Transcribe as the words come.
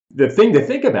The thing to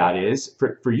think about is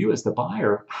for you as the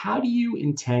buyer, how do you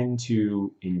intend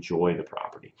to enjoy the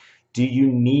property? Do you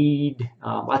need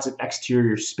lots of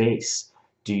exterior space?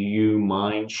 Do you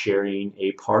mind sharing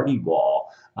a party wall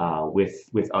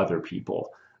with other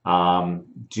people?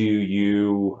 Do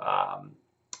you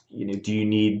do you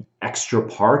need extra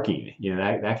parking?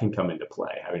 That can come into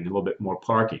play, having a little bit more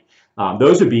parking.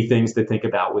 Those would be things to think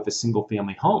about with a single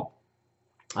family home.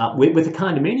 With a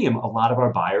condominium, a lot of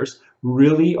our buyers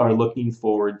really are looking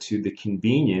forward to the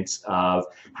convenience of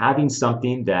having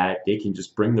something that they can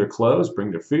just bring their clothes,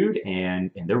 bring their food, and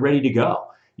they're ready to go.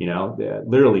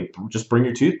 Literally just bring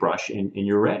your toothbrush and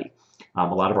you're ready. A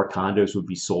lot of our condos would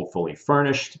be sold fully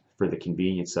furnished for the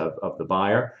convenience of the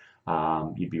buyer.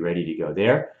 You'd be ready to go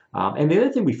there. And the other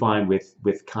thing we find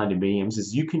with condominiums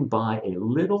is you can buy a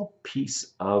little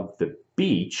piece of the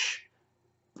beach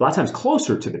a lot of times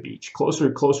closer to the beach, closer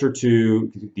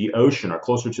to the ocean or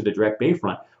closer to the direct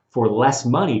bayfront for less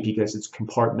money because it's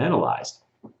compartmentalized.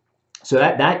 So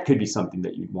that could be something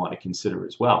that you'd want to consider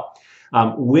as well.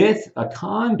 With a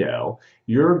condo,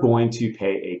 you're going to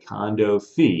pay a condo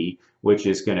fee, which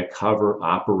is going to cover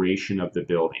operation of the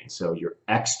building. So your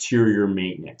exterior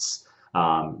maintenance,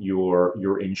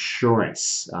 your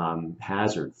insurance,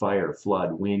 hazard, fire,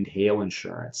 flood, wind, hail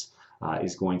insurance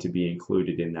is going to be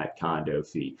included in that condo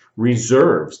fee.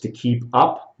 Reserves to keep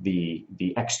up the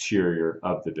exterior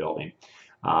of the building.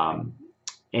 And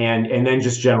then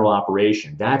just general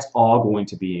operation. That's all going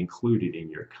to be included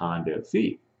in your condo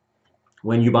fee.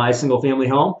 When you buy a single family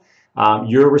home,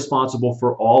 you're responsible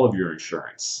for all of your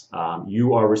insurance.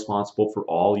 You are responsible for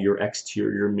all your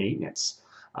exterior maintenance.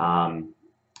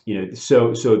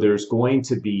 So there's going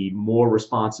to be more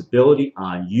responsibility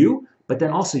on you, but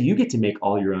then also you get to make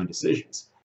all your own decisions.